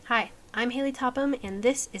I'm Haley Topham, and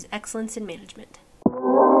this is Excellence in Management.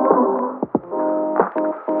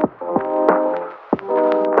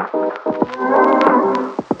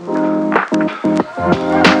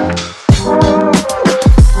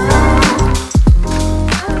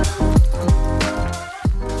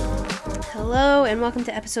 Hello, and welcome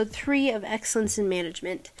to episode 3 of Excellence in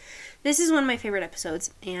Management. This is one of my favorite episodes,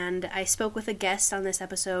 and I spoke with a guest on this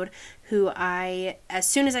episode who as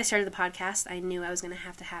soon as I started the podcast, I knew I was going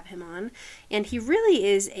to have him on, and he really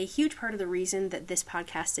is a huge part of the reason that this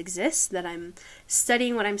podcast exists, that I'm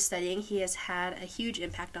studying what I'm studying. He has had a huge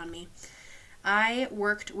impact on me. I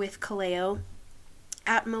worked with Kaleo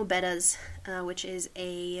at Mo'Bettahs, which is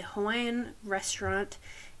a Hawaiian restaurant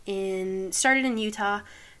started in Utah,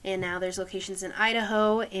 and now there's locations in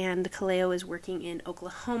Idaho, and Kaleo is working in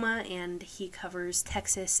Oklahoma, and he covers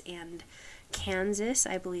Texas and Kansas,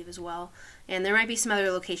 I believe, as well. And there might be some other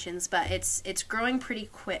locations, but it's growing pretty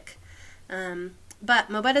quick. But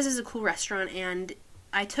Mo'Bettahs is a cool restaurant, and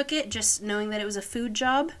I took it just knowing that it was a food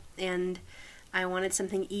job, and I wanted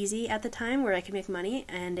something easy at the time where I could make money,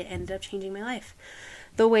 and it ended up changing my life.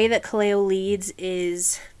 The way that Kaleo leads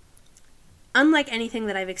is unlike anything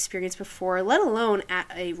that I've experienced before, let alone at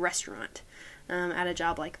a restaurant, at a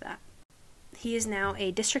job like that. He is now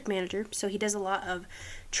a district manager, so he does a lot of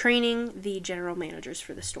training the general managers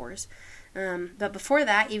for the stores. But before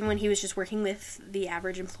that, even when he was just working with the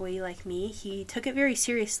average employee like me, he took it very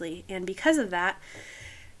seriously, and because of that,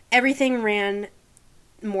 everything ran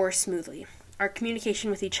more smoothly. Our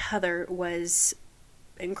communication with each other was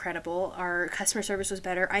incredible. Our customer service was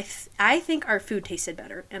better. I think our food tasted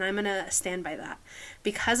better, and I'm going to stand by that.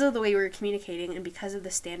 Because of the way we were communicating and because of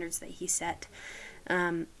the standards that he set,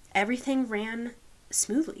 everything ran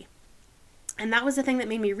smoothly. And that was the thing that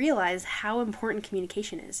made me realize how important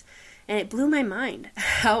communication is. And it blew my mind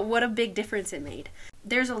what a big difference it made.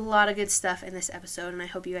 There's a lot of good stuff in this episode, and I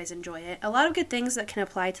hope you guys enjoy it. A lot of good things that can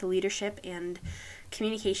apply to leadership and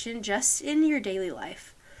communication just in your daily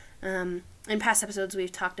life. In past episodes,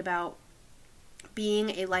 we've talked about being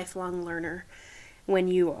a lifelong learner when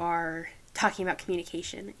you are talking about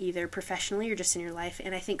communication, either professionally or just in your life,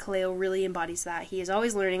 and I think Kaleo really embodies that. He is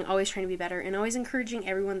always learning, always trying to be better, and always encouraging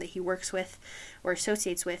everyone that he works with or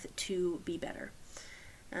associates with to be better.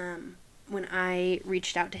 When I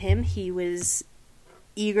reached out to him, he was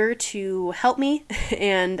eager to help me,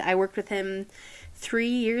 and I worked with him 3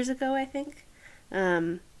 years ago, I think.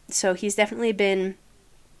 So he's definitely been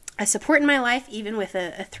a support in my life, even with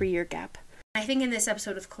a 3-year gap. I think in this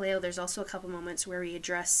episode with Kaleo, there's also a couple moments where we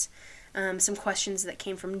address some questions that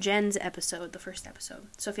came from Jen's episode, the first episode.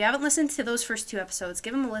 So if you haven't listened to those first 2 episodes,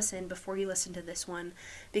 give them a listen before you listen to this one,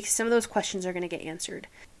 because some of those questions are going to get answered.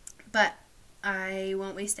 But I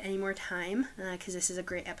won't waste any more time, because this is a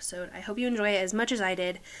great episode. I hope you enjoy it as much as I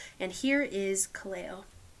did, and here is Kaleo.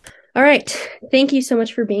 All right. Thank you so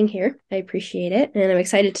much for being here. I appreciate it, and I'm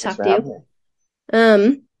excited to talk to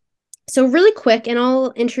you. So really quick, and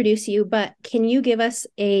I'll introduce you, but can you give us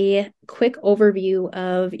a quick overview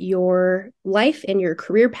of your life and your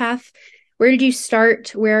career path? Where did you start?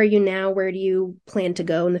 Where are you now? Where do you plan to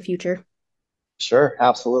go in the future? Sure,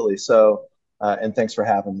 absolutely. So, and thanks for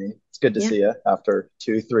having me. It's good to see you after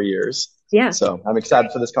 2-3 years. Yeah. So I'm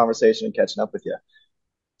excited for this conversation and catching up with you.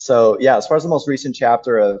 So yeah, as far as the most recent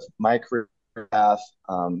chapter of my career path,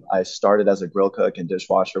 I started as a grill cook and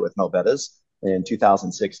dishwasher with Mo'Bettahs in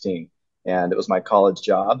 2016. And it was my college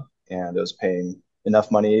job, and it was paying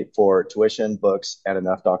enough money for tuition, books, and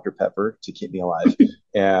enough Dr. Pepper to keep me alive.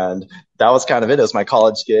 And that was kind of it. It was my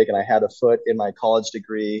college gig, and I had a foot in my college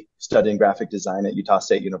degree studying graphic design at Utah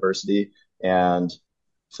State University and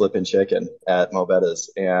flipping chicken at Mo'Bettahs.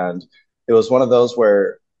 And it was one of those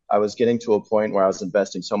where I was getting to a point where I was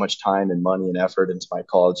investing so much time and money and effort into my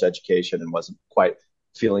college education and wasn't quite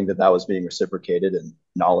feeling that that was being reciprocated in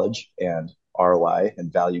knowledge and ROI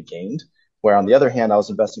and value gained. Where on the other hand, I was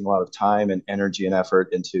investing a lot of time and energy and effort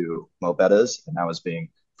into Mo'Bettahs, and I was being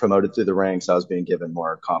promoted through the ranks. I was being given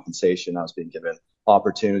more compensation. I was being given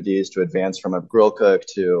opportunities to advance from a grill cook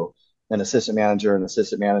to an assistant manager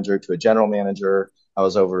to a general manager.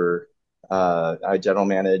 I general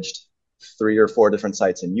managed 3 or 4 different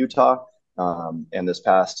sites in Utah. And this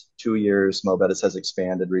past 2 years, Mo'Bettahs has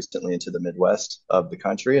expanded recently into the Midwest of the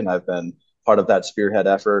country, and I've been part of that spearhead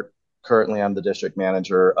effort. Currently, I'm the district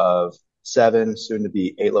manager of 7, soon to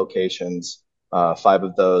be 8 locations. 5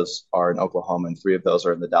 of those are in Oklahoma, and 3 of those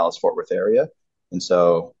are in the Dallas-Fort Worth area. And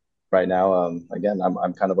so right now, again,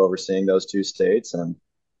 I'm kind of overseeing those 2 states, and I'm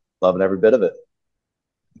loving every bit of it.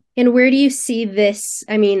 And where do you see this?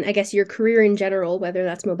 I mean, I guess your career in general, whether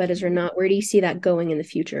that's Mo'Bettahs or not, where do you see that going in the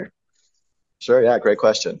future? Sure. Yeah. Great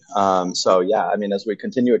question. So yeah, I mean, as we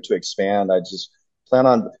continue to expand, I just plan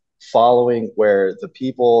on following where the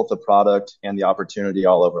people, the product, and the opportunity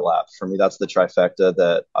all overlap. For me, that's the trifecta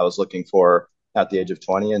that I was looking for at the age of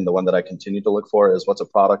 20. And the one that I continue to look for is what's a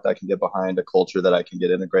product I can get behind, a culture that I can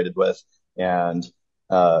get integrated with. And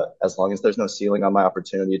as long as there's no ceiling on my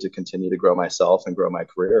opportunity to continue to grow myself and grow my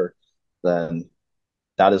career, then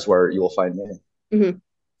that is where you will find me.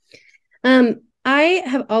 Mm-hmm. I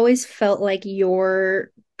have always felt like your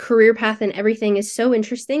career path and everything is so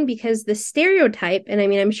interesting because the stereotype, and I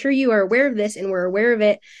mean, I'm sure you are aware of this and were aware of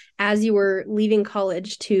it as you were leaving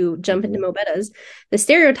college to jump into Mm-hmm. Mo'Bettahs. The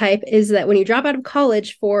stereotype is that when you drop out of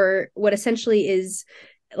college for what essentially is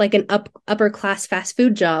like an upper class fast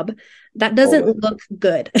food job, that Totally. doesn't look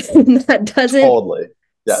good. That doesn't Totally.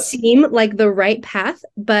 Yes. seem like the right path,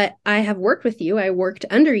 but I have worked with you. I worked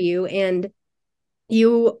under you, and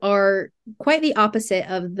you are quite the opposite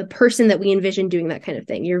of the person that we envision doing that kind of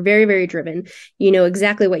thing. You're very, very driven. You know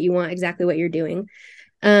exactly what you want, exactly what you're doing.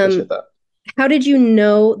 Um, Appreciate that. how did you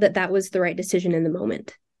know that that was the right decision in the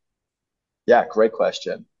moment? Yeah, great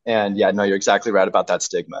question. And yeah, no, you're exactly right about that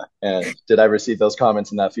stigma. And did I receive those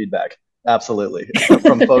comments and that feedback? Absolutely.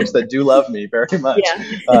 From folks that do love me very much.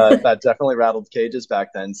 Yeah. That definitely rattled cages back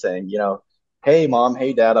then saying, hey, mom,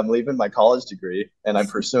 hey, dad, I'm leaving my college degree and I'm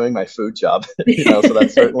pursuing my food job. So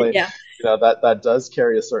that's certainly, Yeah. that does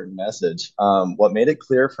carry a certain message. What made it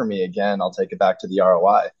clear for me, again, I'll take it back to the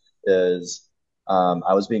ROI, is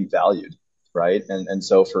I was being valued, right? And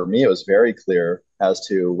so for me, it was very clear as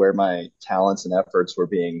to where my talents and efforts were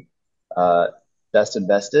being uh, best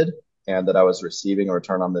invested, and that I was receiving a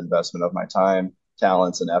return on the investment of my time,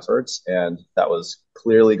 talents, and efforts. And that was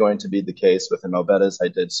clearly going to be the case within Mo'Bettahs. I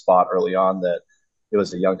did spot early on that it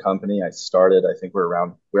was a young company. I started, I think we're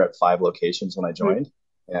at 5 locations when I joined,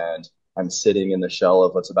 and I'm sitting in the shell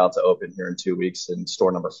of what's about to open here in 2 weeks in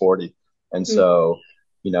store number 40. And so,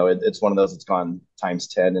 it's one of those that's gone times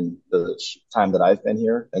 10 in the time that I've been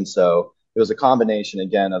here. And so it was a combination,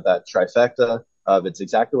 again, of that trifecta of it's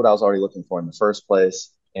exactly what I was already looking for in the first place.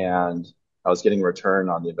 And I was getting a return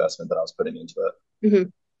on the investment that I was putting into it. Mm-hmm.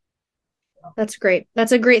 That's great.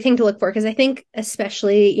 That's a great thing to look for because I think,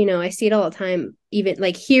 especially, I see it all the time, even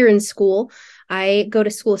like here in school. I go to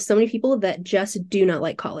school with so many people that just do not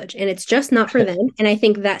like college and it's just not for them. And I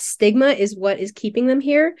think that stigma is what is keeping them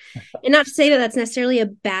here. And not to say that that's necessarily a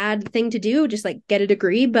bad thing to do, just like get a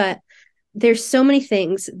degree, but there's so many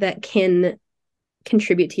things that can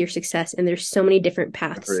contribute to your success and there's so many different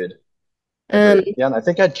paths. Agreed. Um, Yeah, and I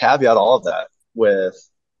think I'd caveat all of that with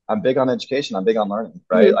I'm big on education, I'm big on learning,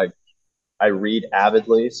 right? mhm. Like I read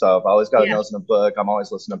avidly, so I've always got a Yeah. nose in a book. I'm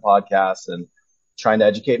always listening to podcasts and trying to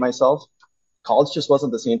educate myself. College just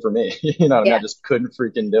wasn't the scene for me. What I mean? I Yeah. just couldn't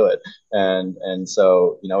freaking do it. And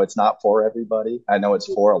so, it's not for everybody. I know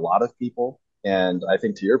it's for a lot of people. And I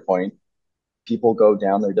think to your point, people go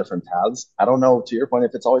down their different paths. I don't know, to your point,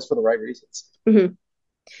 if it's always for the right reasons. Mhm.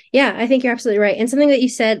 Yeah, I think you're absolutely right. And something that you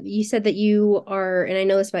said that you are, and I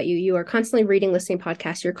know this about you, you are constantly reading, listening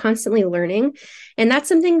podcasts, you're constantly learning. And that's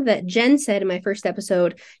something that Jen said in my first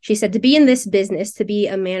episode. She said to be in this business, to be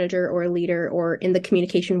a manager or a leader or in the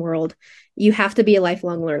communication world, you have to be a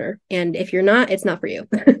lifelong learner. And if you're not, it's not for you.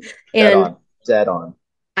 Dead And on. Dead on.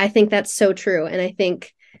 I think that's so true. And I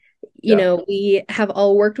think, Yeah. we have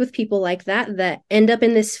all worked with people like that end up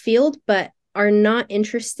in this field, but are not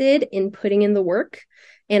interested in putting in the work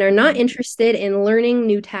and are not Mhm. interested in learning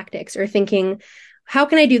new tactics or thinking, how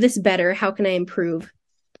can I do this better? How can I improve?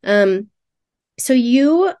 Um, so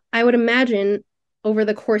I would imagine, over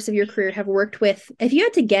the course of your career, have worked with, if you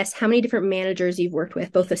had to guess how many different managers you've worked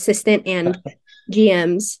with, both assistant and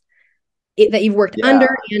GMs, that you've worked Yeah.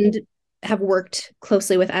 under and have worked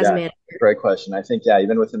closely with as a Yeah. manager. Great question. I think, yeah,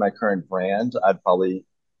 even within my current brand, I'd probably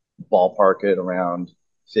ballpark it around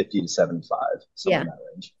 50 to 75, somewhere Yeah. in that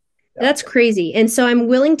range. Yeah. That's crazy. And so I'm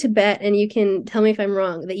willing to bet, and you can tell me if I'm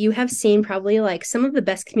wrong, that you have seen probably like some of the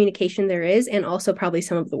best communication there is and also probably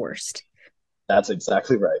some of the worst. That's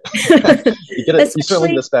exactly right. You certainly get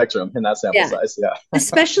Especially, a spectrum in that sample yeah, size. Yeah.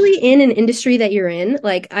 especially in an industry that you're in.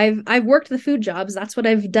 Like I've worked the food jobs. That's what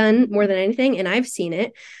I've done more than anything. And I've seen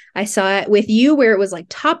it. I saw it with you where it was like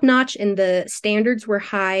top notch and the standards were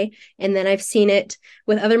high. And then I've seen it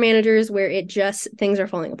with other managers where it just things are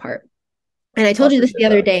falling apart. And I I told you this the appreciate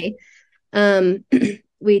other that. day. Um,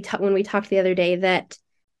 when we talked the other day that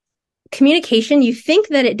communication, you think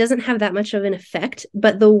that it doesn't have that much of an effect,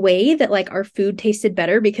 but the way that like our food tasted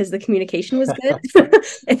better because the communication was good.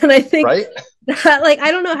 And I think Right? that, like,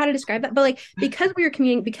 I don't know how to describe that, but like because we were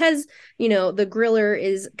communicating, because the griller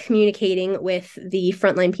is communicating with the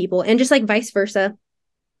frontline people and just like vice versa.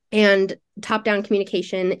 And top-down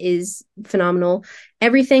communication is phenomenal.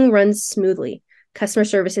 Everything runs smoothly. Customer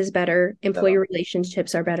service is better. Employee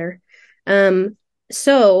relationships are better.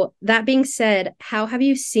 So that being said, how have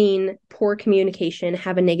you seen poor communication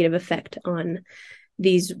have a negative effect on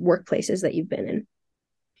these workplaces that you've been in?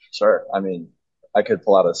 Sure. I mean, I could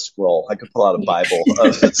pull out a scroll. I could pull out a Bible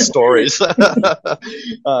of stories in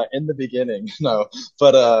the beginning. No,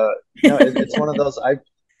 but it's one of those.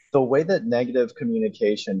 The way that negative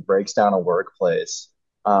communication breaks down a workplace,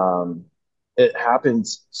 it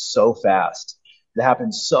happens so fast. It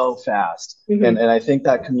happens so fast, and I think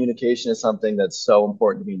that communication is something that's so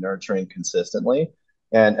important to be nurturing consistently.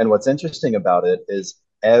 And what's interesting about it is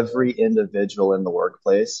every individual in the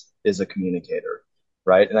workplace is a communicator,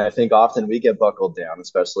 right? And I think often we get buckled down,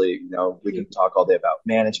 especially, we can talk all day about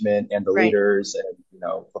management and the leaders and,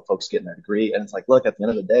 the folks getting their degree. And it's like, look, at the end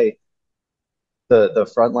of the day,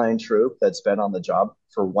 the frontline troop that's been on the job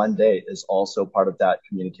for one day is also part of that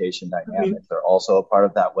communication dynamic. They're also a part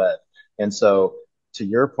of that web. And so to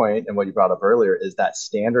your point and what you brought up earlier is that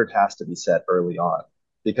standard has to be set early on,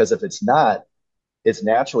 because if it's not, it's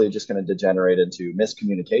naturally just going to degenerate into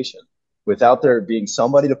miscommunication. Without there being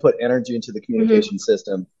somebody to put energy into the communication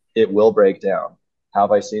system, it will break down. How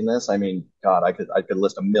have I seen this? I mean, God, I could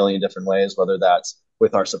list a million different ways, whether that's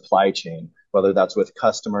with our supply chain, whether that's with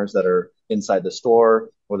customers that are inside the store,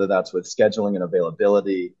 whether that's with scheduling and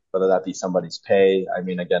availability, whether that be somebody's pay. I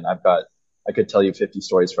mean, again, I could tell you 50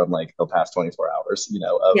 stories from like the past 24 hours,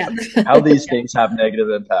 of how these things have negative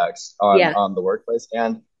impacts on the workplace.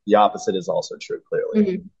 And the opposite is also true,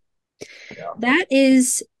 clearly. That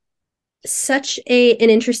is such an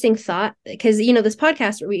interesting thought, because, this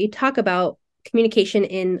podcast, we talk about communication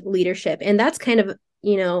in leadership, and that's kind of,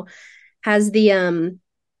 has the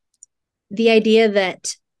idea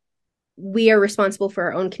that we are responsible for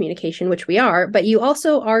our own communication, which we are, but you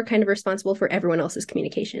also are kind of responsible for everyone else's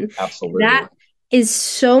communication. Absolutely. That is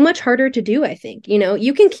so much harder to do, I think.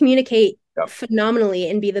 You can communicate phenomenally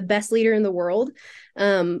and be the best leader in the world.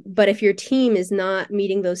 But if your team is not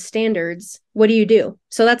meeting those standards, what do you do?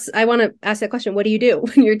 So I want to ask that question. What do you do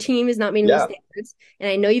when your team is not meeting those standards?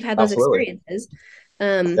 And I know you've had those experiences.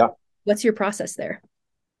 What's your process there?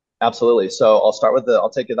 Absolutely. So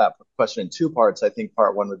I'll take that question in two parts. I think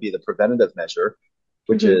part one would be the preventative measure,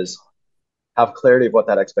 which is have clarity of what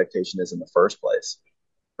that expectation is in the first place.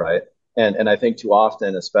 Right. And I think too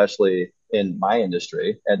often, especially in my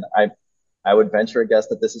industry, and I would venture a guess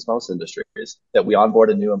that this is most industries, that we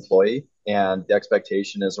onboard a new employee and the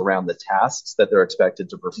expectation is around the tasks that they're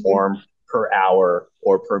expected to perform per hour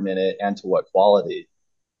or per minute and to what quality.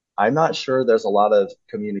 I'm not sure there's a lot of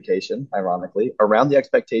communication, ironically, around the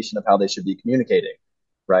expectation of how they should be communicating,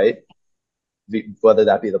 right? Whether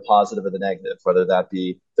that be the positive or the negative, whether that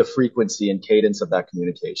be the frequency and cadence of that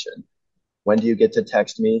communication. When do you get to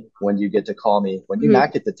text me? When do you get to call me? When do you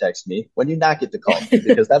not get to text me? When do you not get to call me?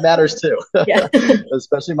 Because that matters too,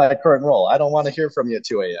 especially my current role. I don't want to hear from you at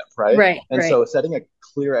 2 a.m., right? And so setting a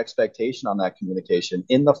clear expectation on that communication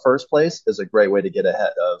in the first place is a great way to get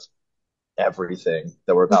ahead of everything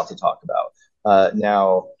that we're about to talk about.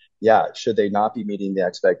 Now, should they not be meeting the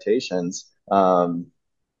expectations?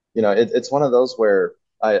 It's one of those where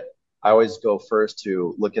I always go first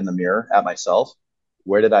to look in the mirror at myself.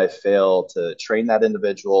 Where did I fail to train that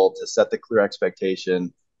individual, to set the clear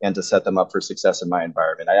expectation, and to set them up for success in my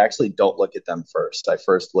environment? I actually don't look at them first. I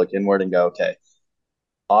first look inward and go, okay,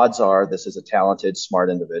 odds are this is a talented, smart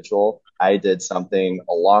individual. I did something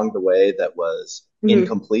along the way that was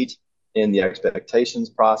incomplete in the expectations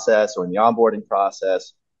process or in the onboarding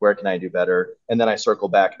process. Where can I do better? And then I circle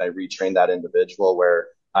back and I retrain that individual where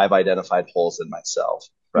I've identified holes in myself,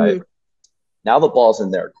 right? Now the ball's in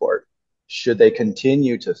their court. Should they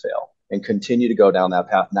continue to fail and continue to go down that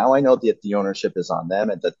path? Now I know that the ownership is on them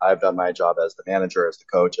and that I've done my job as the manager, as the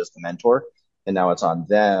coach, as the mentor. And now it's on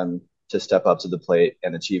them to step up to the plate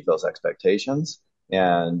and achieve those expectations.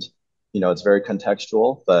 And, it's very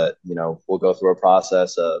contextual, but, we'll go through a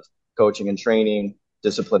process of coaching and training,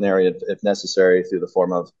 disciplinary if necessary, through the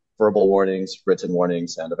form of verbal warnings, written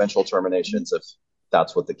warnings, and eventual terminations if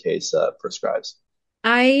that's what the case prescribes.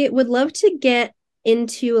 I would love to get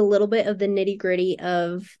into a little bit of the nitty-gritty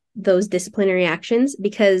of those disciplinary actions,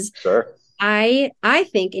 because I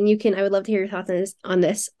think, and I would love to hear your thoughts on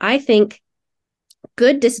this. I think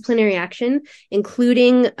good disciplinary action,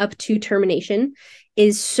 including up to termination,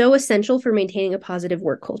 is so essential for maintaining a positive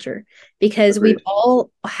work culture, because we've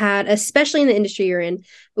all had, especially in the industry you're in,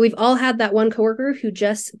 we've all had that one coworker who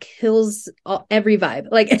just kills every vibe.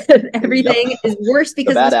 Like everything is worse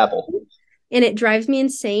because the bad apple. And it drives me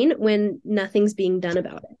insane when nothing's being done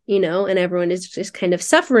about it, and everyone is just kind of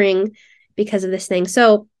suffering because of this thing.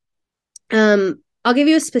 So I'll give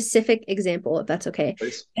you a specific example if that's okay.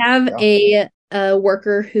 Please. Have a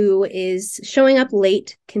worker who is showing up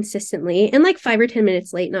late consistently and like 5 or 10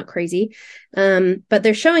 minutes late, not crazy. But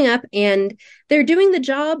they're showing up and they're doing the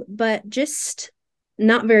job, but just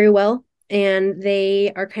not very well. And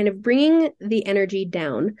they are kind of bringing the energy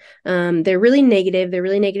down. They're really negative. They're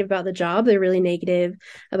really negative about the job. They're really negative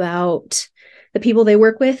about the people they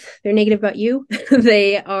work with. They're negative about you.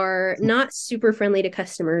 They are not super friendly to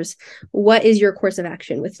customers. What is your course of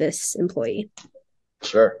action with this employee?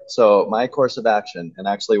 Sure. So my course of action, and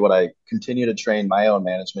actually what I continue to train my own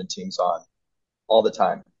management teams on all the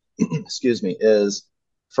time, excuse me, is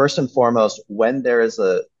first and foremost, when there is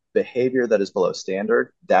a behavior that is below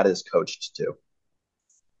standard, that is coached to,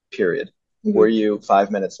 period. Were you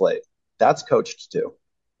 5 minutes late? That's coached to.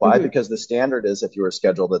 Why? Because the standard is if you were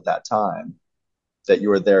scheduled at that time, that you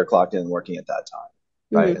were there, clocked in, and working at that time,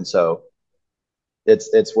 right? And so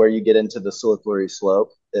it's where you get into the slippery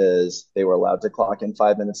slope is they were allowed to clock in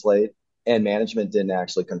 5 minutes late, and management didn't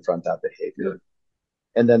actually confront that behavior.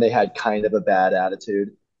 And then they had kind of a bad attitude,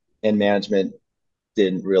 and management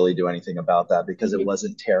didn't really do anything about that because it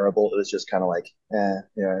wasn't terrible. It was just kind of like,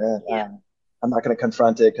 I'm not going to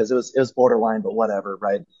confront it because it was borderline, but whatever,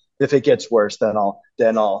 right? If it gets worse, then I'll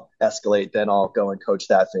escalate, then I'll go and coach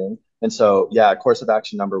that thing. And so, yeah, course of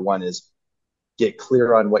action number one is get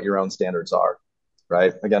clear on what your own standards are,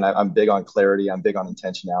 right? Again, I'm big on clarity. I'm big on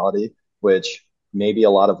intentionality, which maybe a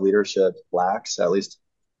lot of leadership lacks, at least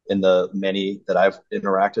in the many that I've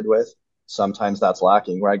interacted with. Sometimes that's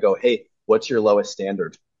lacking where I go, hey, what's your lowest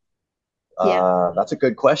standard? That's a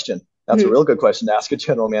good question. That's a real good question to ask a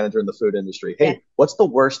general manager in the food industry. Hey, what's the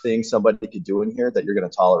worst thing somebody could do in here that you're going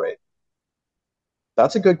to tolerate?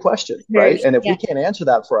 That's a good question, right? And if we can't answer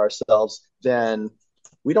that for ourselves, then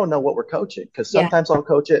we don't know what we're coaching, because sometimes I'll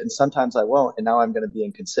coach it and sometimes I won't. And now I'm going to be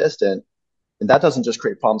inconsistent. And that doesn't just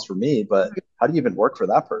create problems for me, but how do you even work for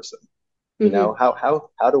that person? You know,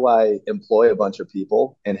 how do I employ a bunch of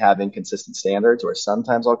people and have inconsistent standards where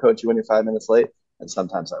sometimes I'll coach you when you're 5 minutes late and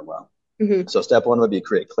sometimes I won't? So step one would be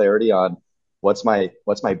create clarity on what's my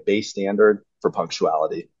base standard for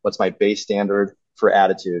punctuality? What's my base standard for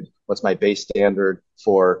attitude? What's my base standard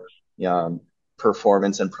for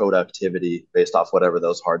performance and productivity based off whatever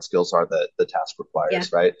those hard skills are that the task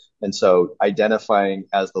requires, right? And so identifying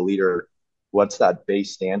as the leader, what's that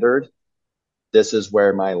base standard? This is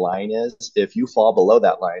where my line is. If you fall below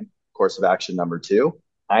that line, course of action number two,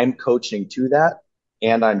 I'm coaching to that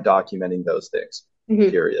and I'm documenting those things,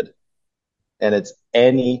 period. And it's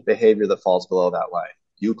any behavior that falls below that line.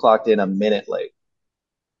 You clocked in a minute late.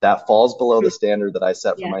 That falls below the standard that I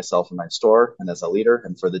set for myself in my store and as a leader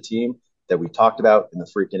and for the team that we talked about in the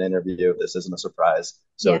freaking interview. This isn't a surprise.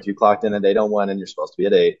 So if you clocked in at 8:01 and you're supposed to be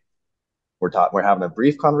at 8, we're having a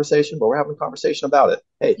brief conversation, but we're having a conversation about it.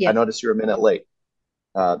 Hey, I noticed you're a minute late.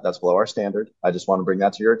 That's below our standard. I just want to bring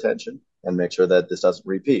that to your attention and make sure that this doesn't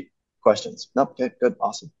repeat. Questions? No, okay, good,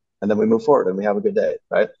 awesome. And then we move forward and we have a good day,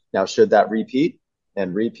 right? Now, should that repeat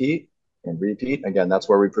and repeat and repeat? Again, that's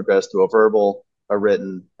where we progress to a verbal, a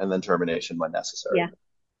written, and then termination when necessary.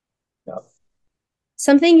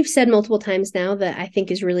 Something you've said multiple times now that I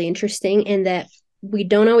think is really interesting and that we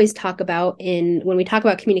don't always talk about when we talk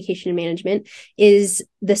about communication and management is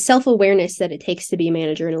the self-awareness that it takes to be a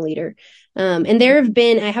manager and a leader. And there have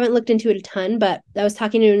been, I haven't looked into it a ton, but I was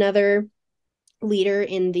talking to another leader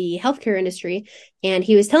in the healthcare industry, and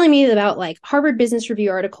he was telling me about like Harvard Business Review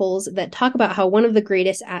articles that talk about how one of the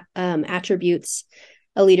greatest attributes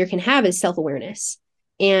a leader can have is self-awareness.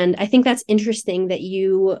 And I think that's interesting that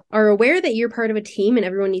you are aware that you're part of a team and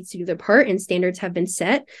everyone needs to do their part and standards have been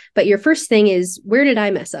set. But your first thing is, where did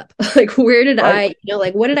I mess up? Like, where did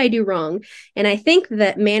what did I do wrong? And I think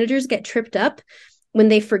that managers get tripped up when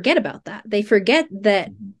they forget about that. They forget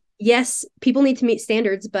that, yes, people need to meet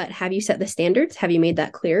standards, but have you set the standards? Have you made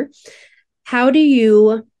that clear? How do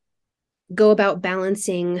you go about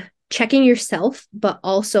balancing checking yourself, but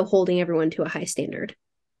also holding everyone to a high standard?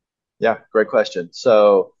 Yeah, great question.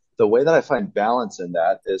 So the way that I find balance in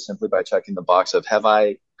that is simply by checking the box of, have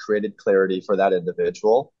I created clarity for that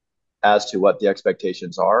individual as to what the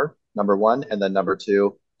expectations are, number one, and then number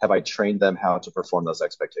two, have I trained them how to perform those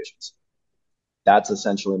expectations? That's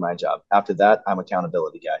essentially my job. After that, I'm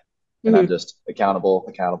accountability guy. And I'm just accountable,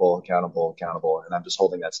 and I'm just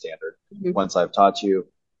holding that standard. Once I've taught you,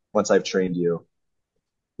 once I've trained you,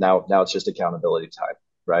 now it's just accountability time,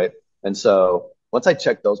 right? And so once I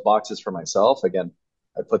check those boxes for myself, again,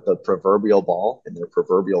 I put the proverbial ball in their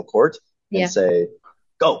proverbial court and say,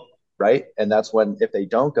 go, right? And that's when, if they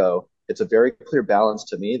don't go, it's a very clear balance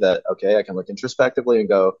to me that, okay, I can look introspectively and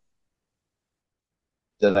go,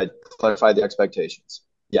 Did I clarify the expectations?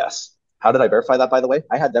 Yes. How did I verify that, by the way?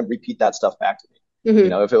 I had them repeat that stuff back to me.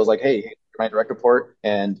 Hmm. If it was like, hey, you're my direct report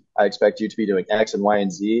and I expect you to be doing X and Y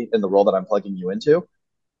and Z in the role that I'm plugging you into,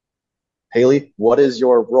 Haley, what is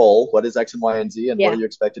your role? What is X and Y and Z? And what are Yeah. you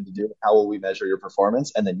expected to do? How will we measure your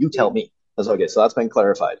performance? And then you tell Mhm. me. That's okay. So that's been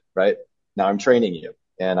clarified, right? Now I'm training you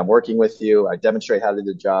and I'm working with you. I demonstrate how to do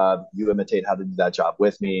the job. You imitate how to do that job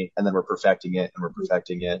with me. And then we're perfecting it and we're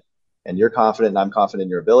perfecting it. And you're confident and I'm confident in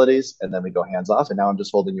your abilities. And then we go hands off. And now I'm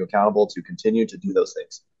just holding you accountable to continue to do those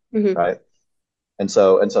things, Hmm. right? And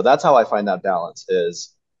so that's how I find that balance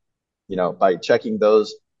is, by checking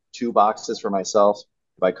those two boxes for myself,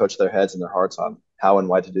 if I coach their heads and their hearts on how and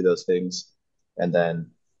why to do those things, and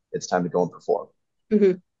then it's time to go and perform.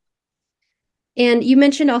 Hmm. And you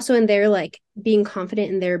mentioned also in there, like being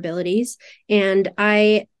confident in their abilities. And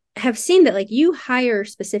I have seen that, like, you hire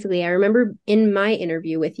specifically. I remember in my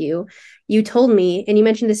interview with you, you told me, and you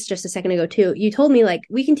mentioned this just a second ago too. You told me, like,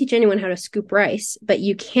 we can teach anyone how to scoop rice, but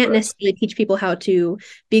you can't Correct. necessarily teach people how to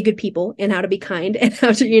be good people and how to be kind and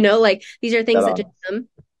how to, like, these are things That that just on. come.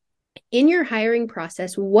 In your hiring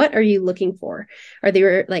process, what are you looking for? Are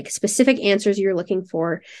there like specific answers you're looking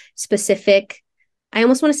for? Specific, I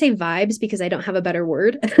almost want to say vibes because I don't have a better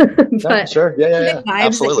word, Yeah, but sure. Yeah, yeah, yeah. specific vibes that you're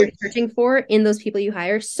Absolutely. searching for in those people you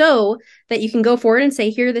hire so that you can go forward and say,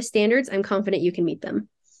 here are the standards. I'm confident you can meet them.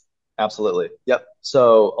 Absolutely. Yep.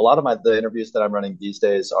 So a lot of the interviews that I'm running these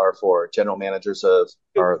days are for general managers of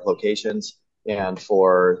our locations and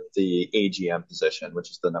for the AGM position,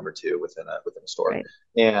 which is the number two within a store. Right.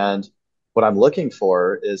 And what I'm looking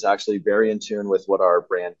for is actually very in tune with what our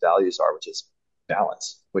brand values are, which is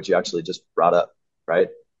balance, which you actually just brought up, right?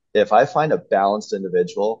 If I find a balanced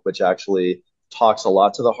individual, which actually talks a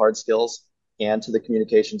lot to the hard skills and to the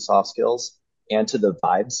communication soft skills, and to the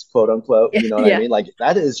vibes, quote unquote. You know what I Yeah. mean? Like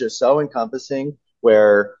that is just so encompassing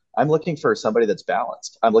where I'm looking for somebody that's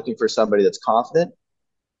balanced. I'm looking for somebody that's confident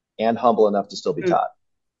and humble enough to still be Mm. taught.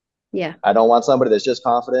 Yeah. I don't want somebody that's just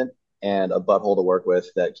confident and a butthole to work with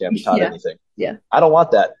that can't be taught Yeah. anything. Yeah. I don't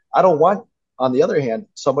want that. I don't want, on the other hand,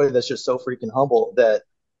 somebody that's just so freaking humble that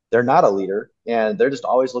they're not a leader and they're just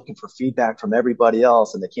always looking for feedback from everybody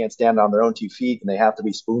else and they can't stand on their own 2 feet and they have to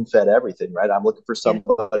be spoon fed everything, right? I'm looking for Yeah.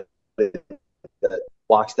 somebody that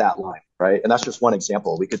walks that line, right? And that's just one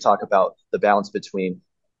example. We could talk about the balance between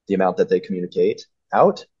the amount that they communicate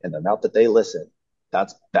out and the amount that they listen.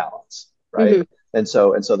 That's balance, right? Hmm. And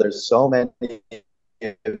so there's so many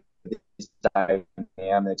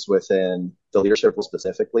dynamics within the leadership role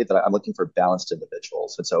specifically that I'm looking for balanced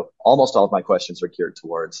individuals. And so almost all of my questions are geared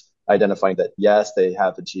towards identifying that yes, they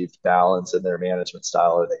have achieved balance in their management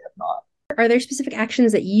style or they have not. Are there specific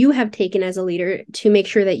actions that you have taken as a leader to make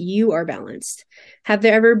sure that you are balanced? Have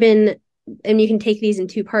there ever been, and you can take these in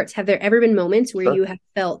two parts, have there ever been moments where Sure. you have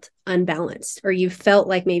felt unbalanced or you felt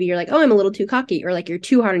like maybe you're like, oh, I'm a little too cocky or like you're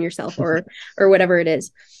too hard on yourself or whatever it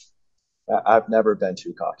is? I've never been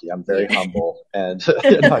too cocky. I'm very Yeah. humble and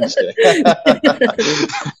no, I'm just kidding.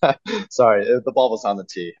 Sorry, the ball was on the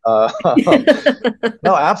tee.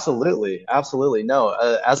 No, absolutely. Absolutely. No,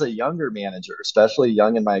 as a younger manager, especially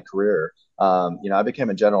young in my career, I became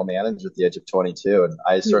a general manager at the age of 22, and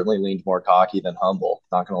I certainly leaned more cocky than humble.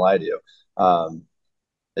 Not going to lie to you.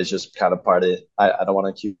 It's just kind of part of it. I don't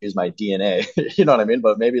want to accuse my DNA, you know what I mean?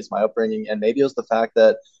 But maybe it's my upbringing, and maybe it was the fact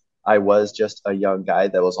that I was just a young guy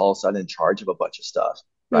that was all of a sudden in charge of a bunch of stuff,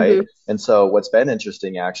 right? Hmm. And so what's been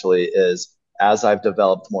interesting actually is as I've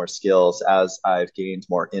developed more skills, as I've gained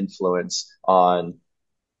more influence on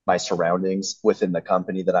my surroundings within the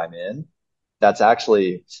company that I'm in, that's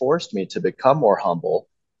actually forced me to become more humble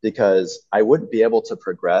because I wouldn't be able to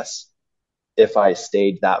progress if I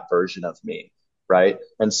stayed that version of me, right?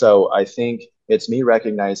 And so I think it's me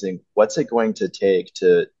recognizing what's it going to take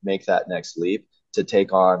to make that next leap, to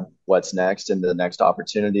take on what's next and the next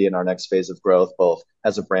opportunity in our next phase of growth, both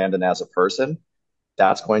as a brand and as a person.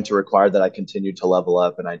 That's going to require that I continue to level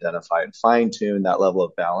up and identify and fine tune that level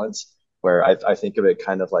of balance. Where I think of it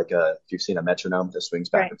kind of like if you've seen a metronome that swings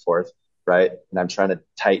back Right. and forth, right? And I'm trying to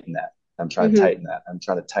tighten that. I'm trying to Hmm. tighten that. I'm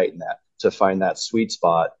trying to tighten that to find that sweet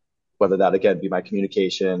spot, whether that again be my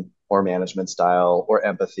communication or management style or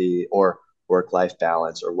empathy or work life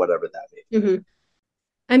balance or whatever that may be. Hmm.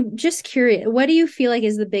 I'm just curious, what do you feel like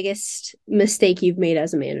is the biggest mistake you've made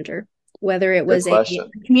as a manager? Whether it Good was a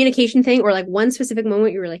question. communication thing or like one specific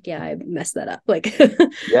moment you were like, yeah, I messed that up. Like,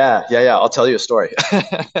 Yeah, yeah, yeah. I'll tell you a story.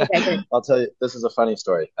 okay, great. I'll tell you, this is a funny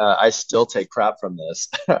story. I still take crap from this.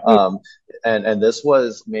 Mm. And this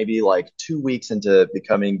was maybe like 2 weeks into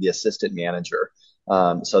becoming the assistant manager.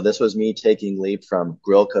 So this was me taking leap from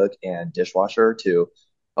grill cook and dishwasher to,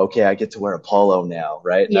 okay, I get to wear a polo now,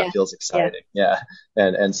 right? And that Yeah. feels Yeah. exciting. Yeah.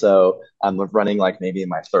 And so I'm running like maybe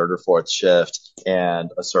my third or fourth shift and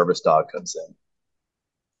a service dog comes in.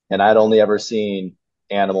 And I'd only ever seen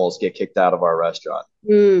animals get kicked out of our restaurant.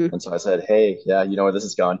 Mm. And so I said, hey, yeah, you know where this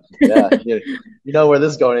is going. Yeah, you know where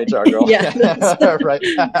this is going, HR girl. Yeah, that's Right.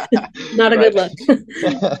 not a good Right.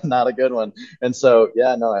 look. Not a good one. And so,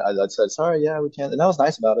 yeah, no, I said, sorry, yeah, we can't. And I was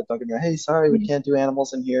nice about it. Don't get me wrong. Hey, sorry, we can't do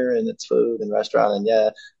animals in here and it's food and restaurant. And yeah,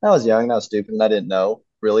 I was young and I was stupid and I didn't know.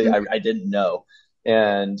 Really, I didn't know.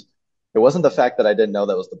 And it wasn't the fact that I didn't know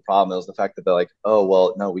that was the problem. It was the fact that they're like, oh,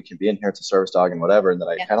 well, no, we can be in here. It's a service dog and whatever. And then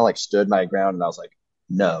I Yeah. kind of like stood my ground and I was like,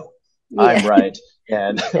 no, I'm Yeah. right.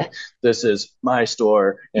 And Yeah. this is my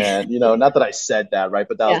store. And, not that I said that, right.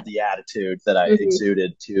 But that was Yeah. the attitude that I Hmm.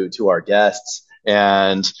 exuded to our guests.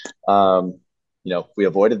 And, we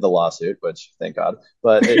avoided the lawsuit, which thank God.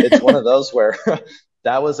 But it's one of those where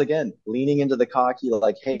that was, again, leaning into the cocky,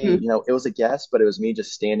 like, hey, Hmm. it was a guess, but it was me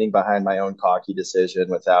just standing behind my own cocky decision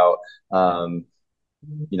without,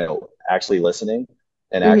 actually listening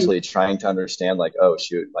and Hmm. actually trying to understand, like, oh,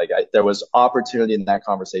 shoot, like there was opportunity in that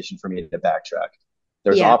conversation for me to backtrack.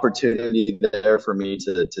 There's Yeah. opportunity there for me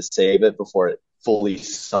to save it before it fully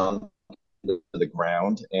sunk to the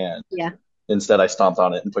ground. And Yeah. instead, I stomped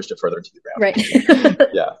on it and pushed it further into the Right. ground.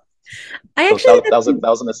 Yeah. I So actually, that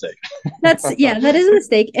was a mistake. yeah, that is a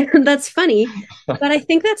mistake. And that's funny. But I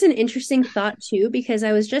think that's an interesting thought too, because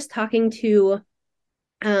I was just talking to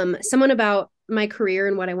someone about my career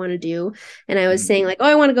and what I want to do. And I was Mhm. saying, like, oh,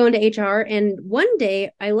 I want to go into HR. And one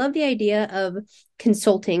day I love the idea of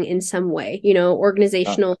consulting in some way, Oh,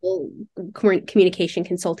 organizational communication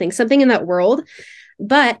consulting, something in that world.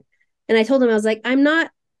 But, and I told him, I was like, I'm not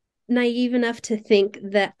naive enough to think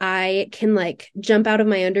that I can like jump out of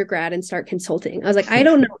my undergrad and start consulting. I was like, I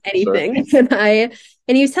don't know sure. anything.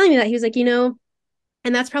 And he was telling me that he was like,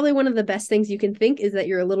 and that's probably one of the best things you can think is that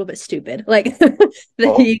you're a little bit stupid. Like that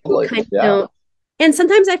you Totally. kind of Yeah. don't. And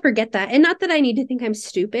sometimes I forget that. And not that I need to think I'm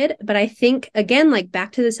stupid, but I think again, like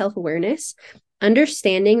back to the self-awareness,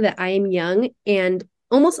 understanding that I am young and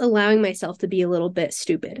almost allowing myself to be a little bit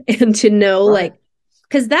stupid and to know Right. like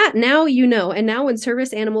because that now and now when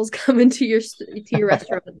service animals come into your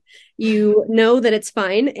restaurant, you know that it's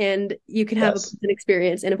fine and you can have a Yes. pleasant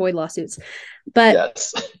experience and avoid lawsuits. But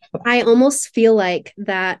Yes. I almost feel like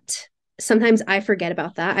that sometimes I forget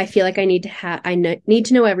about that. I feel like I need to need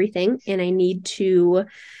to know everything and I need to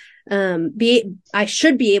I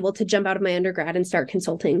should be able to jump out of my undergrad and start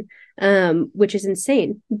consulting, which is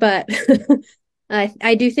insane. But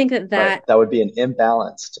I do think that Right. that That would be an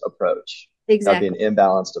imbalanced approach. That would be an exactly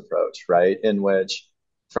imbalanced approach, right? In which,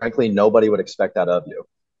 frankly, nobody would expect that of you, right.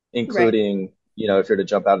 including, if you're to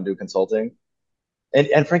jump out and do consulting.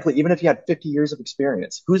 And frankly, even if you had 50 years of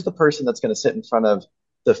experience, who's the person that's going to sit in front of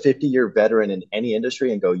the 50-year veteran in any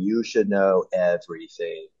industry and go, you should know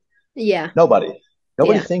everything? Yeah. Nobody.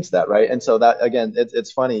 Nobody Yeah. thinks that, right? And so that, again,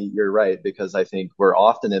 it's funny. You're right, because I think we're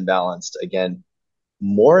often imbalanced, again,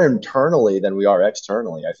 more internally than we are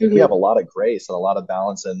externally. I think we have Hmm. a lot of grace and a lot of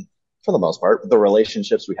balance in, for the most part, the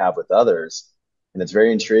relationships we have with others. And it's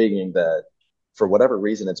very intriguing that for whatever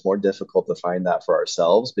reason, it's more difficult to find that for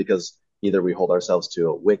ourselves because either we hold ourselves to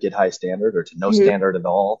a wicked high standard or to no Hmm. standard at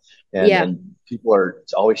all. And Yeah. and people are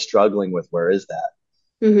always struggling with where is that?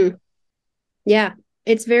 Hmm. Yeah.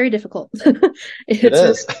 It's very difficult. It It's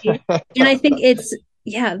is. really, and I think it's,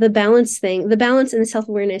 yeah, the balance thing, the balance and the self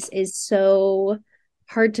awareness is so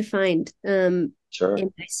hard to find Sure.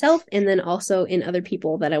 in myself and then also in other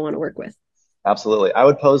people that I want to work with. Absolutely. I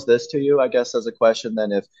would pose this to you, I guess, as a question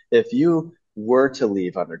then if you were to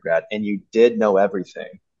leave undergrad and you did know everything,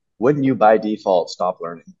 wouldn't you by default stop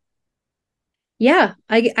learning? Yeah,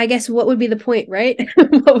 I guess what would be the point, right?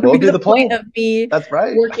 What would What be would be the the point point? of me That's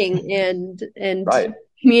right. working and Right.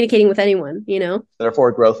 communicating with anyone,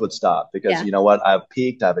 Therefore, growth would stop because Yeah, you know what? I've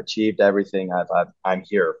peaked. I've achieved everything. I'm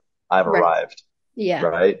here. I've right. arrived. Yeah.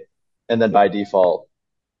 Right. And then Yeah. by default,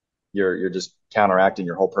 you're just counteracting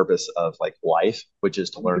your whole purpose of like life, which is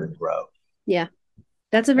to learn Mhm. and grow. Yeah.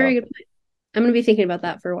 That's a Yeah. very good point. I'm going to be thinking about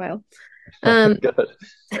that for a while. Um,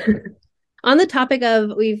 Good. on the topic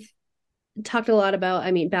of we've talked a lot about,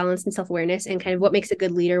 I mean, balance and self-awareness and kind of what makes a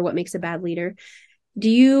good leader, what makes a bad leader.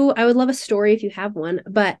 I would love a story if you have one,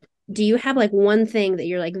 but do you have like one thing that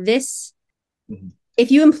you're like, this, Mhm.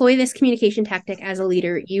 if you employ this communication tactic as a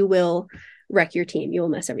leader, you will wreck your team. You will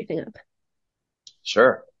mess everything up.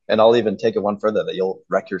 Sure. And I'll even take it one further that you'll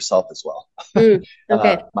wreck yourself as well. Mm,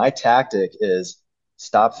 okay. My tactic is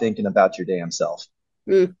stop thinking about your damn self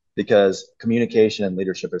Mm, because communication and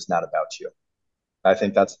leadership is not about you. I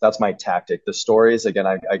think that's my tactic. The stories, again,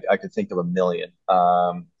 I could think of a million.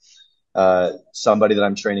 Somebody that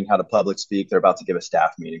I'm training how to public speak, they're about to give a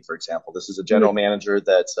staff meeting, for example. This is a general Mhm. manager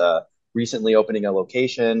that's recently opening a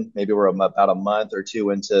location. Maybe we're about a month or two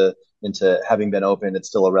into having been open. It's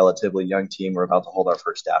still a relatively young team. We're about to hold our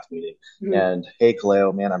first staff meeting. Mhm. And hey,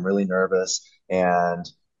 Kaleo, man, I'm really nervous. And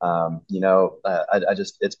I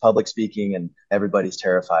just it's public speaking, and everybody's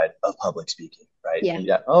terrified of public speaking, right? Yeah. And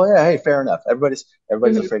yeah, oh yeah, hey, fair enough. Everybody's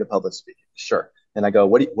Mhm. afraid of public speaking, sure. And I go,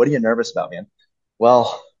 what are you nervous about, man?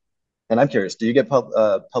 Well, and I'm curious, do you get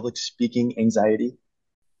public speaking anxiety?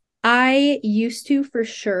 I used to for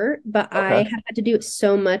sure, but I Okay. have had to do it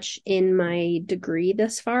so much in my degree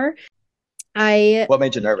thus far. I What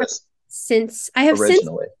made you nervous I have since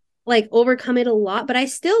originally? like overcome it a lot, but I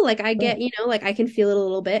still like I Yeah, get, like I can feel it a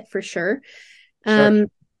little bit for sure. sure.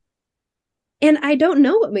 Um, and I don't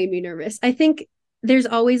know what made me nervous. I think there's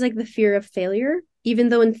always like the fear of failure, even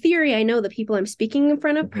though in theory I know the people I'm speaking in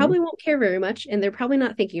front of Hmm. probably won't care very much and they're probably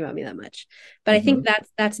not thinking about me that much. But I think Hmm.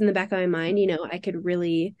 that's in the back of my mind, I could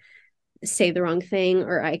really say the wrong thing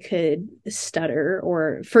or I could stutter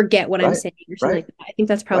or forget what I'm Right, saying or something right, like that. I think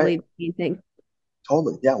that's right. probably the main thing.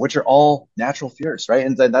 Totally. Yeah, which are all natural fears, right?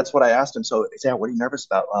 And then that's what I asked him. So, yeah, what are you nervous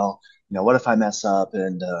about? Well, what if I mess up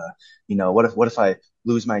and what if I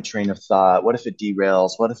lose my train of thought? What if it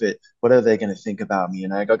derails? What are they going to think about me?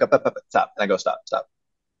 And I go, stop. And I go, stop.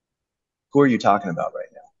 Who are you talking about right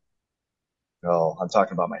now? Oh, I'm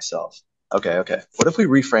talking about myself. Okay. What if we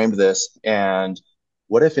reframed this and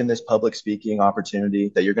what if in this public speaking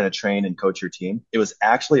opportunity that you're going to train and coach your team, it was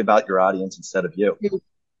actually about your audience instead of you?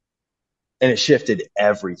 And it shifted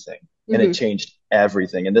everything and it Mm-hmm. changed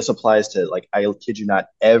everything. And this applies to, like, I kid you not,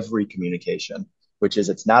 every communication, which is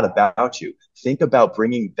it's not about you. Think about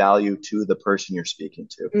bringing value to the person you're speaking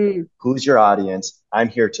to. Mm-hmm. Who's your audience? I'm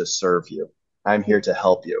here to serve you. I'm here to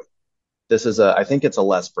help you. I think it's a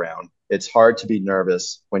Les Brown. It's hard to be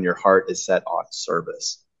nervous when your heart is set on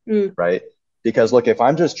service, Mm-hmm. right? Because look, if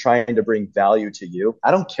I'm just trying to bring value to you,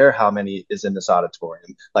 I don't care how many is in this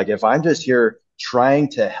auditorium. Like if I'm just here trying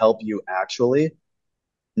to help you actually,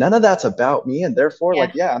 none of that's about me. And therefore,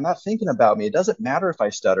 like, Yeah. yeah, I'm not thinking about me. It doesn't matter if I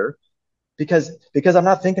stutter because I'm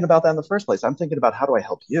not thinking about that in the first place. I'm thinking about how do I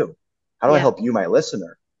help you? How do I Yeah. help you, my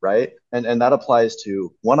listener? Right. And that applies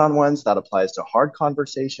to one-on-ones, that applies to hard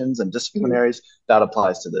conversations and Mm-hmm. disciplinaries, that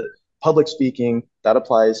applies to the public speaking, that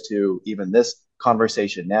applies to even this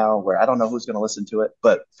conversation now where I don't know who's going to listen to it.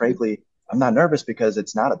 But frankly, I'm not nervous because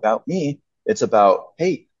it's not about me. It's about,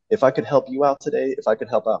 hey, if I could help you out today, if I could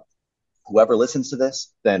help out whoever listens to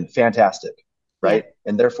this, then fantastic, Yeah. right?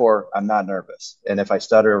 And therefore, I'm not nervous. And if I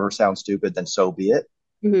stutter or sound stupid, then so be it.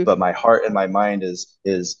 Mm-hmm. But my heart and my mind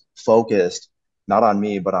is focused not on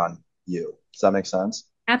me, but on you. Does that make sense?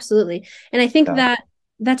 Absolutely. And I think Yeah. that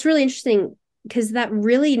that's really interesting because that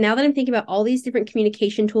really, now that I'm thinking about all these different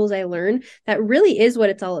communication tools I learned, that really is what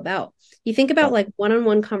it's all about. You think about Yeah. like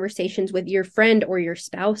one-on-one conversations with your friend or your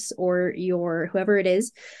spouse or your whoever it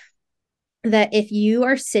is, that if you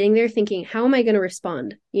are sitting there thinking, how am I going to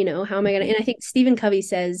respond? How am I going to, Mm-hmm. and I think Stephen Covey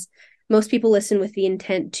says, most people listen with the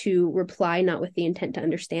intent to reply, not with the intent to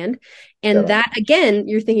understand. And Yeah. that again,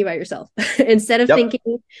 you're thinking about yourself Yep. instead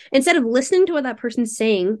of listening to what that person's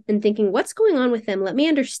saying and thinking, what's going on with them? Let me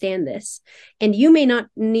understand this. And you may not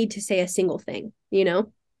need to say a single thing.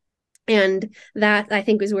 And that I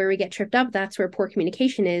think is where we get tripped up. That's where poor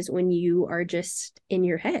communication is when you are just in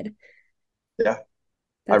your head. Yeah.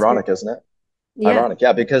 That's where, Ironic, isn't it? yeah. Ironic.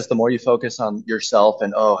 Yeah, because the more you focus on yourself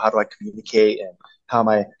and oh, how do I communicate and how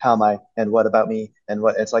am I and what about me and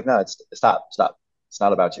what it's like, no, it's stop. It's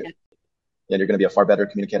not about you. And you're going to be a far better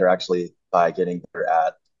communicator actually by getting better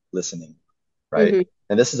at listening, right? Mm-hmm.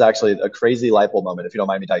 And this is actually a crazy light bulb moment. If you don't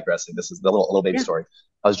mind me digressing, this is the little baby Yeah. story.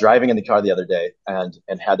 I was driving in the car the other day and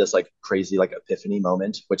had this like crazy like epiphany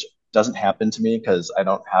moment, which doesn't happen to me because I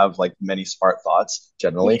don't have like many smart thoughts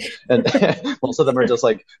generally, and most of them are just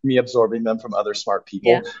like me absorbing them from other smart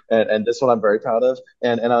Yeah. people. And this one I'm very proud of.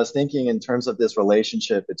 And I was thinking in terms of this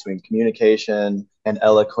relationship between communication and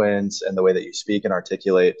eloquence and the way that you speak and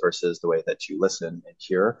articulate versus the way that you listen and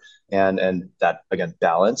hear, and that again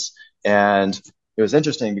balance. And it was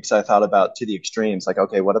interesting because I thought about to the extremes, like,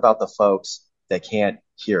 okay, what about the folks that can't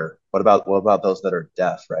hear? What about those that are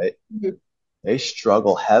deaf, right? Mhm. They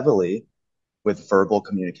struggle heavily with verbal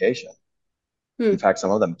communication. In Hmm. fact,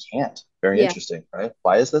 some of them can't. Very Yeah. interesting, right?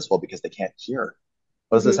 Why is this? Well, because they can't hear.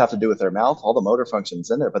 What does this Hmm. have to do with their mouth? All the motor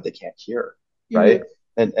functions in there, but they can't hear, right?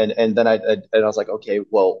 Hmm. And then I was like, okay,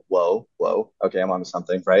 whoa, okay, I'm on to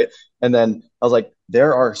something, right? And then I was like,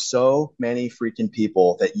 there are so many freaking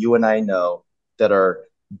people that you and I know that are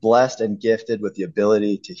blessed and gifted with the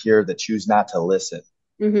ability to hear that choose not to listen.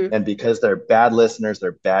 Mm-hmm. And because they're bad listeners,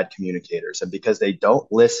 they're bad communicators. And because they don't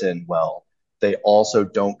listen well, they also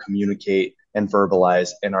don't communicate and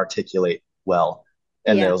verbalize and articulate well.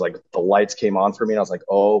 And it Yeah. was like the lights came on for me. And I was like,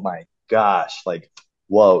 oh my gosh, like,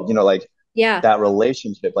 whoa, like Yeah. that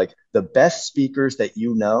relationship, like the best speakers that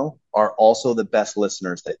you know are also the best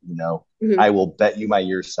listeners that you know. Mm-hmm. I will bet you my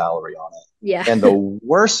year's salary on Yeah. it. And the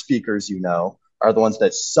worst speakers you know are the ones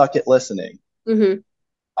that suck at listening. Mm-hmm.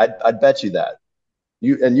 I'd bet you that.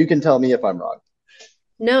 You can tell me if I'm wrong.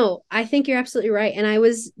 No, I think you're absolutely right. And I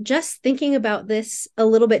was just thinking about this a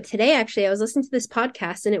little bit today, actually. I was listening to this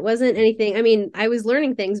podcast and it wasn't anything, I mean, I was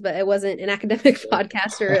learning things, but it wasn't an academic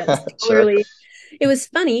podcast or a Sure. scholarly. It was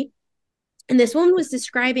funny. And this woman was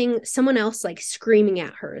describing someone else like screaming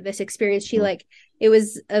at her, this experience. She like, it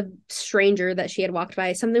was a stranger that she had walked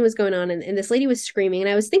by. Something was going on and this lady was screaming. And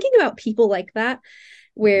I was thinking about people like that,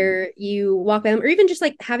 where you walk by them, or even just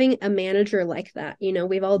like having a manager like that.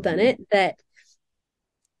 We've all done it, that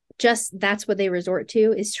just that's what they resort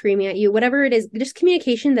to, is screaming at you, whatever it is, just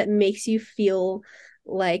communication that makes you feel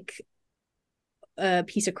like a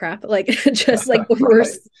piece of crap, like just like the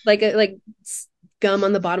worst, like gum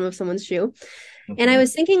on the bottom of someone's shoe. And I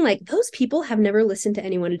was thinking, like, those people have never listened to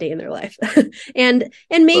anyone a day in their life. and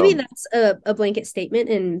maybe that's a blanket statement,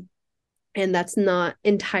 and that's not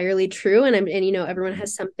entirely true, and everyone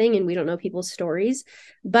has something and we don't know people's stories,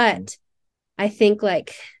 but I think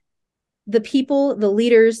like the people, the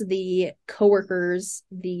leaders, the coworkers,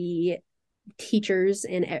 the teachers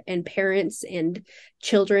and parents and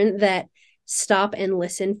children that stop and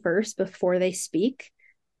listen first before they speak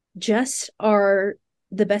just are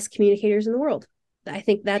the best communicators in the world. I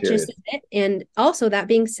think that Period. just is it. And also, that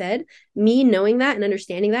being said, me knowing that and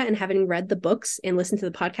understanding that and having read the books and listened to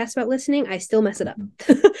the podcast about listening, I still mess it up.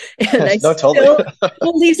 And I No, still totally.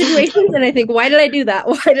 will leave situations and I think, why did I do that?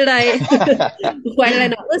 Why did I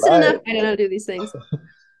not listen Right. enough? I did not do these things.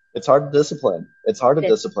 It's hard to discipline. It's hard to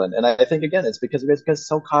discipline. And I think, again, it's because you guys get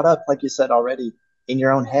so caught up, like you said already, in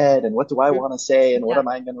your own head and what do I want to say and what Yeah. am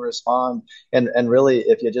I going to respond? And really,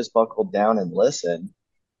 if you just buckled down and listen,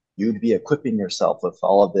 you'd be equipping yourself with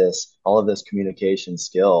all of this communication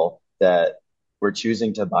skill that we're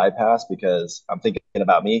choosing to bypass because I'm thinking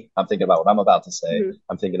about me. I'm thinking about what I'm about to say. Mm-hmm.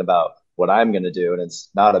 I'm thinking about what I'm going to do. And it's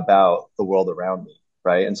not about the world around me.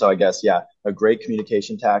 Right. And so I guess, yeah, a great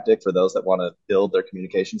communication tactic for those that want to build their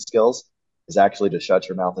communication skills is actually to shut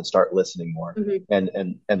your mouth and start listening more Mm-hmm.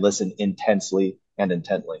 and listen intensely and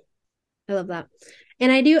intently. I love that.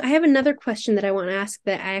 And I have another question that I want to ask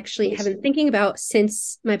that I actually have been thinking about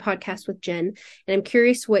since my podcast with Jen. And I'm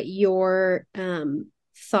curious what your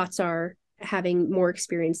thoughts are, having more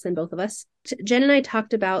experience than both of us. Jen and I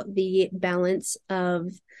talked about the balance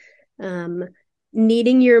of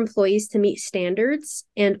needing your employees to meet standards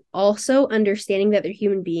and also understanding that they're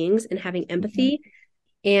human beings and having empathy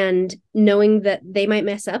and knowing that they might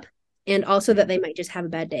mess up and also that they might just have a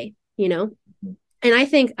bad day, And I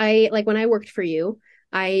think when I worked for you,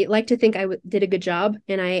 I like to think I did a good job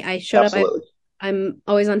and I showed Absolutely. up. I'm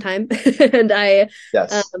always on time and I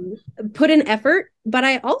put in effort, but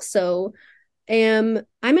I also I'm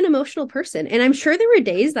an emotional person. And I'm sure there were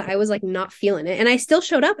days that I was like not feeling it. And I still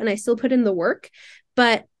showed up and I still put in the work,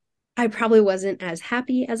 but I probably wasn't as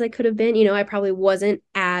happy as I could have been. I probably wasn't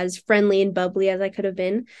as friendly and bubbly as I could have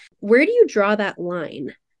been. Where do you draw that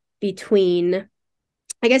line between,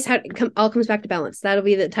 I guess how it all comes back to balance. That'll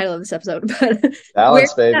be the title of this episode. But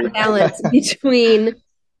balance, baby. That balance between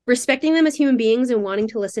respecting them as human beings and wanting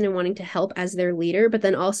to listen and wanting to help as their leader, but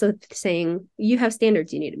then also saying you have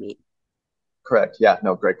standards you need to meet. Correct. Yeah,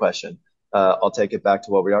 no, great question. I'll take it back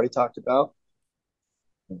to what we already talked about.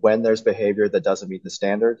 When there's behavior that doesn't meet the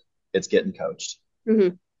standard, it's getting coached.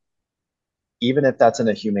 Mm-hmm. Even if that's in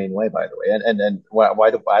a humane way, by the way. And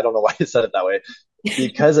why do I don't know why you said it that way.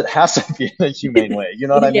 Because it has to be in a humane way. You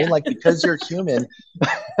know what I mean? Like, because you're human.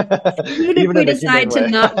 Even if we decide to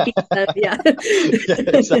not be them, yeah.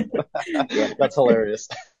 Exactly. That's hilarious.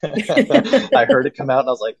 I heard it come out and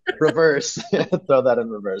I was like, reverse. Throw that in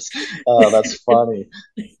reverse. That's funny.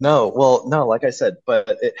 No, like I said,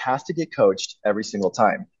 but it has to get coached every single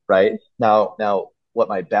time, right? Now, what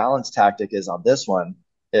my balance tactic is on this one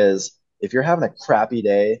is if you're having a crappy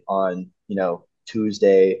day on,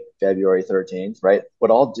 Tuesday, February 13th, right?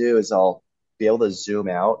 What I'll do is I'll be able to zoom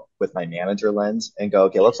out with my manager lens and go,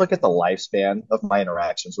 okay, let's look at the lifespan of my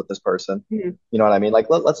interactions with this person. Mm-hmm. You know what I mean? Like,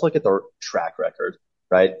 let's look at the track record,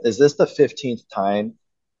 right? Is this the 15th time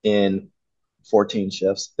in 14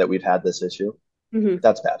 shifts that we've had this issue? Mm-hmm.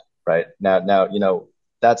 That's bad, right? Now,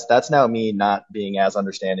 that's now me not being as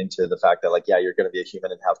understanding to the fact that like, yeah, you're going to be a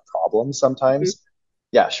human and have problems Mhm. sometimes.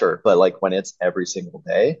 Yeah, sure. But like when it's every single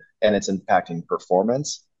day and it's impacting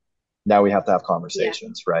performance, now we have to have Yeah.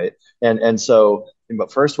 conversations, right? And so,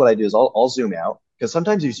 but first, what I do is I'll zoom out because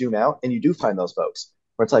sometimes you zoom out and you do find those folks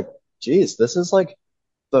where it's like, geez, this is like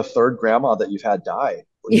the third grandma that you've had die,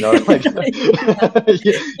 you know, like Like, that's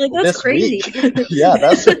this week. crazy. Yeah,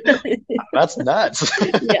 that's nuts.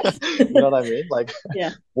 Yes. You know what I mean? Like,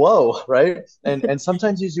 Yeah. whoa, right? And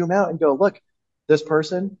sometimes you zoom out and go, look, this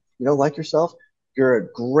person, you know, like yourself, you're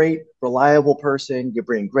a great, reliable person. You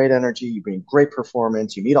bring great energy, you bring great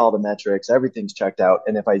performance, you meet all the metrics, everything's checked out.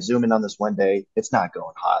 And if I zoom in on this one day, it's not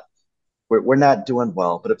going hot. We're not doing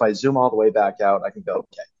well. But if I zoom all the way back out, I can go,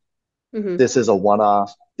 okay, Hmm. this is a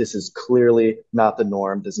one-off. This is clearly not the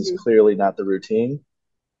norm. This is Hmm. clearly not the routine.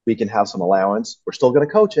 We can have some allowance. We're still going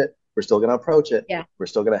to coach it. We're still going to approach it. Yeah. We're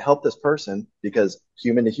still going to help this person because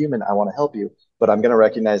human to human, I want to help you. But I'm going to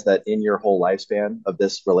recognize that in your whole lifespan of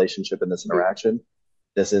this relationship and this Hmm. interaction,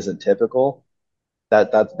 this isn't typical.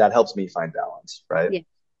 That helps me find balance, right? Yeah.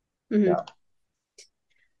 Hmm. Yeah.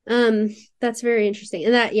 Um, that's very interesting.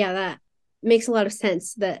 And that, yeah, that makes a lot of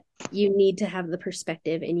sense that you need to have the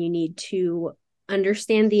perspective and you need to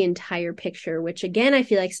understand the entire picture, which again, I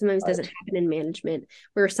feel like sometimes doesn't Right. happen in management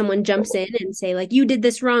where someone jumps Totally. in and say like, you did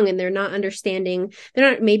this wrong and they're not understanding.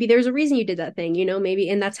 They're not, maybe there's a reason you did that thing, maybe.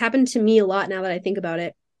 And that's happened to me a lot now that I think about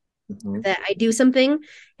it, Mm-hmm. that I do something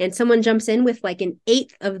and someone jumps in with like an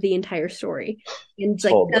eighth of the entire story and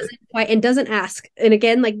like Totally. doesn't ask. And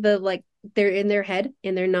again, like they're in their head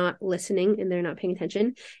and they're not listening and they're not paying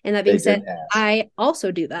attention. And that being They said, didn't ask. I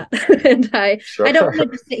also do that. And I don't want to Sure.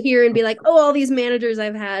 just sit here and be like, oh, all these managers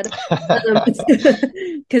I've had.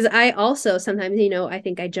 Because I also sometimes, I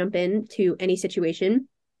think I jump into any situation,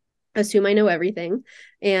 assume I know everything,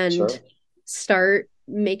 and Sure. start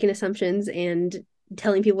making assumptions and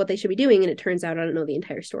telling people what they should be doing. And it turns out I don't know the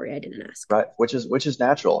entire story. I didn't ask. Right. Which is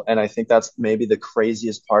natural. And I think that's maybe the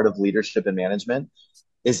craziest part of leadership and management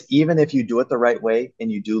is even if you do it the right way and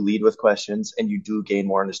you do lead with questions and you do gain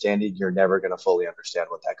more understanding, you're never going to fully understand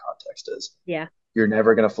what that context is. Yeah. You're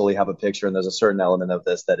never going to fully have a picture. And there's a certain element of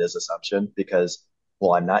this that is assumption because,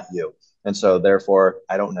 well, I'm not you. And so therefore,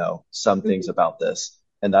 I don't know some things Mhm. about this.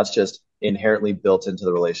 And that's just inherently built into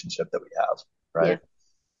the relationship that we have. Yeah. Right.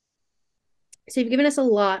 So you've given us a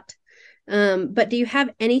lot. But do you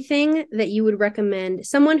have anything that you would recommend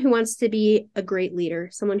someone who wants to be a great leader,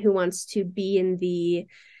 someone who wants to be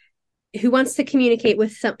who wants to communicate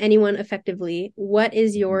with anyone effectively? What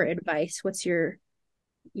is your advice? What's your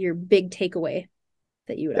big takeaway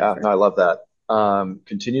that you would Yeah, offer? no, I love that.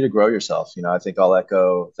 Continue to grow yourself. I think I'll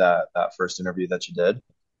echo that first interview that you did,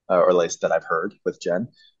 or at least that I've heard with Jen,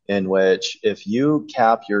 in which if you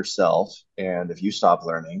cap yourself and if you stop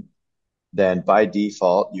learning, then by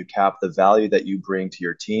default you cap the value that you bring to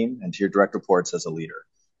your team and to your direct reports as a leader.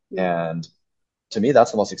 Mm. And to me,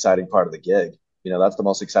 that's the most exciting part of the gig. That's the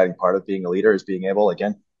most exciting part of being a leader is being able,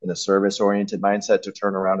 again, in a service oriented mindset to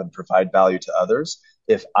turn around and provide value to others.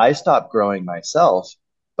 If I stop growing myself,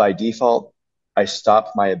 by default, I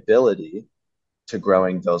stop my ability to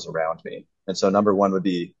growing those around me. And so number one would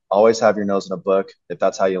be always have your nose in a book if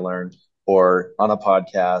that's how you learn, or on a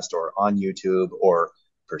podcast or on YouTube or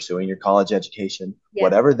pursuing your college education, Yeah.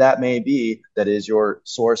 whatever that may be, that is your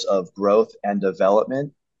source of growth and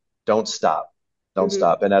development. Don't stop. Don't Hmm.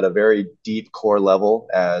 stop. And at a very deep core level,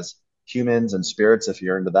 as humans and spirits, if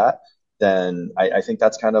you're into that, then I think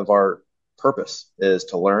that's kind of our purpose is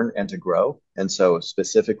to learn and to grow. And so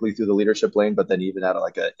specifically through the leadership lane, but then even at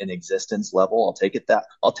like an existence level, I'll take it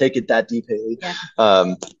that deep, Haley. Yeah.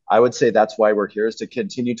 Um, I would say that's why we're here is to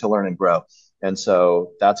continue to learn and grow. And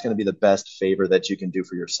so that's going to be the best favor that you can do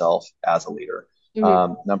for yourself as a leader.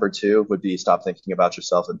 Hmm. Number two would be stop thinking about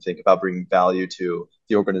yourself and think about bringing value to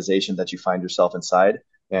the organization that you find yourself inside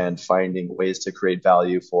and finding ways to create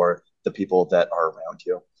value for the people that are around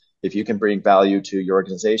you. If you can bring value to your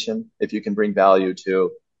organization, if you can bring value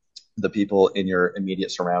to the people in your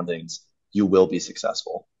immediate surroundings, you will be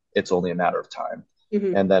successful. It's only a matter of time.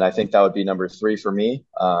 Hmm. And then I think that would be number three for me.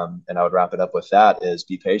 And I would wrap it up with that is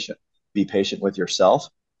be patient. Be patient with yourself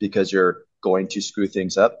because you're going to screw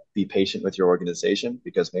things up. Be patient with your organization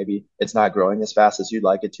because maybe it's not growing as fast as you'd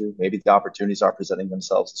like it to. Maybe the opportunities aren't presenting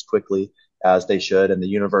themselves as quickly as they should. And the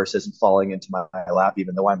universe isn't falling into my lap,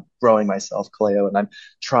 even though I'm growing myself, Kaleo, and I'm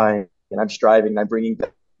trying and I'm striving and I'm bringing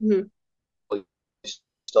Hmm.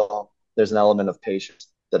 still there's an element of patience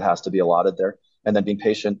that has to be allotted there. And then being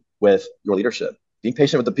patient with your leadership, being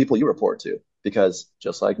patient with the people you report to. because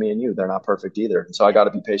just like me and you, they're not perfect either. And so I got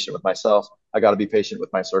to be patient with myself. I got to be patient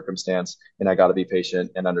with my circumstance, and I got to be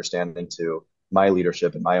patient and understanding to my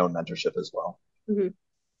leadership and my own mentorship as well. Mm-hmm.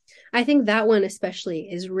 I think that one especially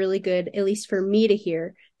is really good, at least for me to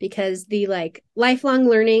hear, because the like lifelong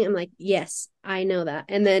learning, I'm like, yes, I know that.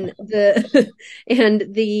 And then the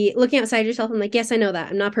and the looking outside yourself, I'm like, yes, I know that.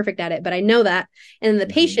 I'm not perfect at it, but I know that. And the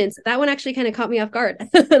Mhm. patience, that one actually kind of caught me off guard.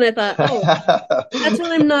 And I thought, oh, that's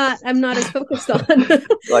what I'm not as focused on.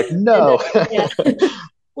 Like, And no. yeah,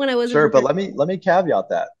 when I wasn't Sure, but prepared. let me caveat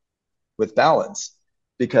that with balance,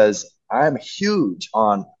 because I'm huge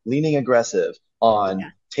on leaning aggressive, on Yeah,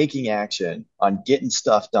 taking action, on getting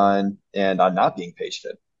stuff done, and on not being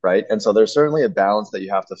patient, right? And so there's certainly a balance that you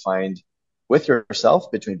have to find with yourself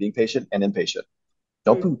between being patient and impatient.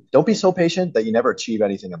 mm, Don't be so patient that you never achieve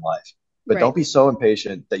anything in life, but right. don't be so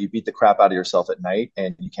impatient that you beat the crap out of yourself at night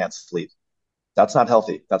and you can't sleep. That's not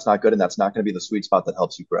healthy. That's not good, and that's not going to be the sweet spot that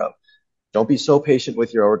helps you grow. Don't be so patient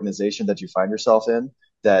with your organization that you find yourself in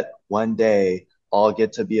that one day I'll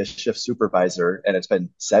get to be a shift supervisor and it's been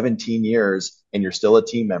 17 years and you're still a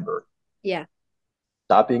team member. Yeah,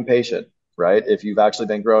 Stop being patient, right? If you've actually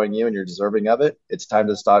been growing you and you're deserving of it, it's time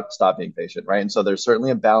to stop being patient, right? And so there's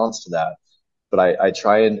certainly a balance to that. But I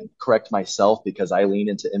try and correct myself because I lean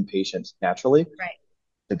into impatience naturally, right.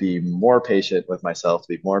 to be more patient with myself, to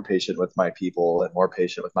be more patient with my people, and more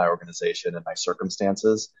patient with my organization and my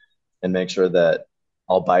circumstances, and make sure that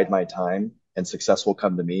I'll bide my time and success will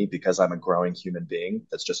come to me because I'm a growing human being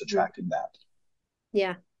that's just Mm, attracting that.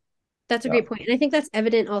 yeah. That's a Yeah. great point. And I think that's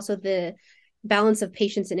evident also the balance of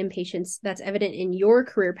patience and impatience that's evident in your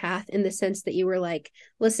career path in the sense that you were like,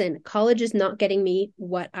 listen, college is not getting me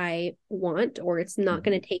what I want, or it's not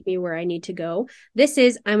going Mhm. to take me where I need to go. This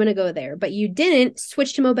is, I'm going to go there. But you didn't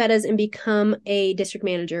switch to Mo'Bettahs and become a district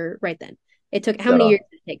manager right then. It took how Dead many years on.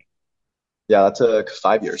 did it take? Yeah, that took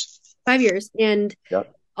 5 years. 5 years. And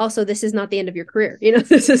Yep. also, this is not the end of your career.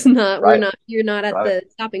 This is not, Right. you're not at Right. the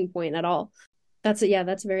stopping point at all. Yeah,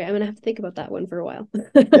 that's very, I'm going to have to think about that one for a while.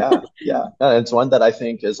 Yeah. Yeah. And it's one that I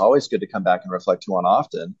think is always good to come back and reflect on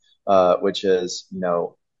often, which is,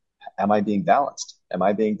 am I being balanced? Am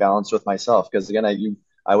I being balanced with myself? Because again,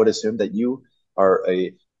 I would assume that you are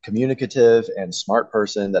a communicative and smart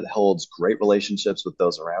person that holds great relationships with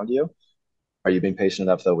those around you. Are you being patient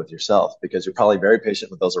enough though with yourself? Because you're probably very patient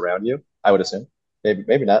with those around you, I would assume.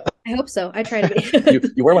 Maybe not. I hope so. I try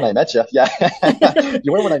to You were when I met you. Yeah. be.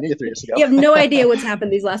 You were when I knew you 3 years ago. You have no idea what's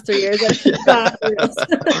happened these last 3 years. That have just gone off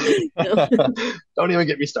the rails. Don't even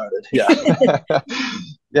get me started. Yeah.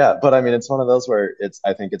 Yeah, but I mean, it's one of those where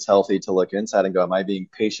I think it's healthy to look inside and go, am I being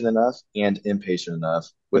patient enough and impatient enough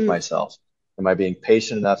with Mm, myself? Am I being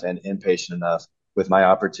patient enough and impatient enough with my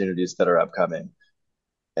opportunities that are upcoming?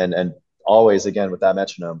 And always, again, with that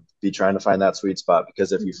metronome, be trying to find that sweet spot,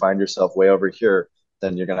 because if you find yourself way over here,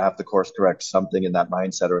 then you're going to have to course correct something in that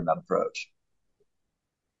mindset or in that approach.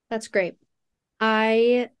 that's great.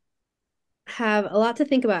 I have a lot to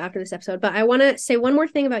think about after this episode, but I want to say one more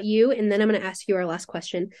thing about you, and then I'm going to ask you our last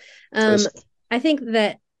question. Um, Please. I think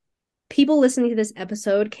that people listening to this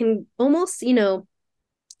episode can almost,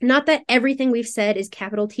 not that everything we've said is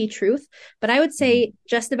capital T truth, but I would say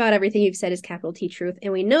just about everything you've said is capital T truth.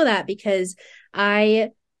 And we know that because I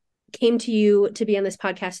came to you to be on this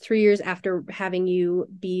podcast 3 years after having you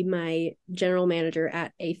be my general manager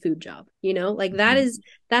at a food job. Like Mhm.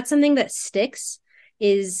 that's something that sticks,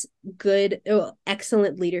 is good,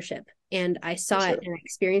 excellent leadership. And I For saw it sure. and I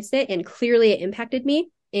experienced it, and clearly it impacted me.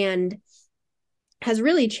 And has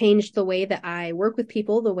really changed the way that I work with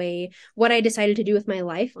people, what I decided to do with my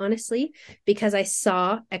life, honestly, because I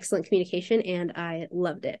saw excellent communication and I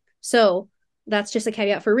loved it. So that's just a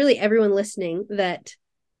caveat for really everyone listening, that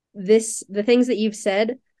the things that you've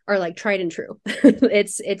said are like tried and true.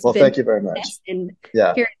 It's Well, been thank you very much. best in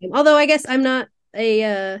Yeah. hearing them. Although I guess I don't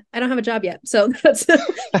have a job yet, so that's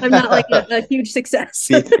I'm not like a huge success.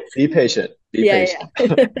 Be patient. Be Yeah, patient.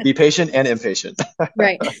 yeah. Be patient and impatient.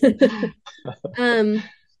 Right. Um,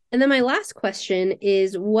 and then my last question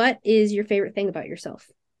is, what is your favorite thing about yourself?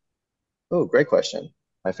 Oh, great question.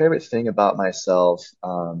 My favorite thing about myself,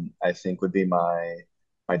 I think, would be my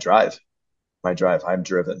drive. My drive. I'm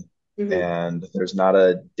driven, Hmm. and there's not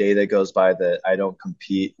a day that goes by that I don't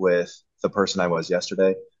compete with the person I was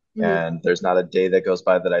yesterday. Hmm. And there's not a day that goes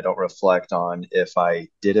by that I don't reflect on if I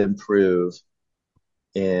did improve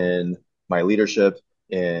in my leadership,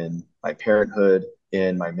 in my parenthood,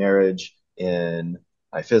 in my marriage, in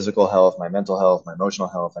my physical health, my mental health, my emotional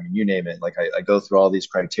health. I mean, you name it. Like I go through all these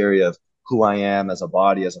criteria of who I am as a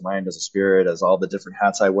body, as a mind, as a spirit, as all the different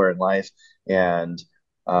hats I wear in life. And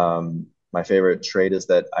my favorite trait is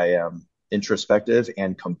that I am introspective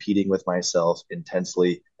and competing with myself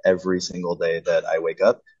intensely every single day that I wake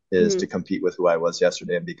up is Mm-hmm. to compete with who I was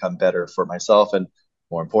yesterday and become better for myself. And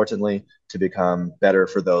more importantly, to become better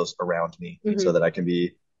for those around me so Mm-hmm. that I can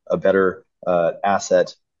be a better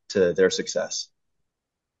asset to their success.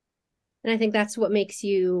 And I think that's what makes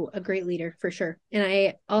you a great leader for sure. And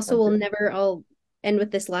I also Thank will you. never, I'll end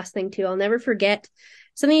with this last thing too. I'll never forget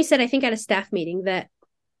something you said, I think at a staff meeting, that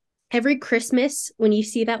every Christmas, when you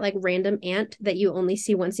see that like random aunt that you only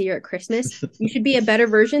see once a year at Christmas, you should be a better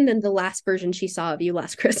version than the last version she saw of you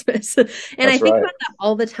last Christmas. And I That's think right. about that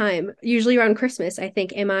all the time. Usually around Christmas, I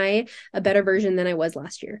think, am I a better version than I was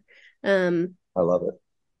last year? Um, I love it.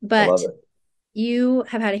 I love but it. you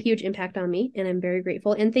have had a huge impact on me, and I'm very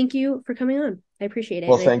grateful. And thank you for coming on. I appreciate it.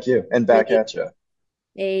 Well, And I thank you. And back really at you.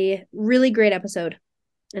 a really great episode,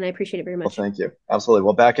 and I appreciate it very Well, much. thank you. Absolutely.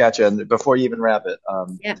 Well, back at you. And before you even wrap it,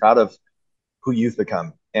 Yeah. proud of who you've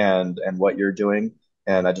become and what you're doing.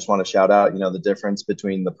 And I just want to shout out, the difference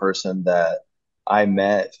between the person that I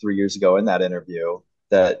met 3 years ago in that interview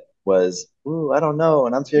that was, ooh, I don't know,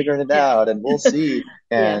 and I'm figuring it Yeah. out, and we'll see,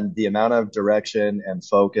 Yeah. and the amount of direction and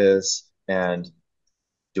focus and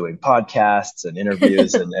doing podcasts and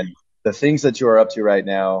interviews and the things that you are up to right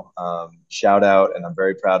now. Shout out, and I'm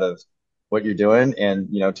very proud of what you're doing. And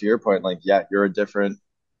to your point, like, yeah, you're a different,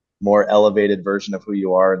 more elevated version of who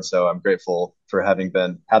you are. And so I'm grateful for having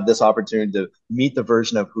had this opportunity to meet the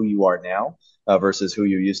version of who you are now versus who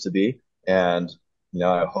you used to be. And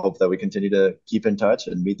I hope that we continue to keep in touch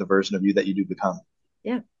and meet the version of you that you do become.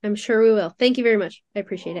 Yeah. I'm sure we will. Thank you very much. I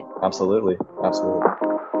appreciate it. Absolutely. Absolutely.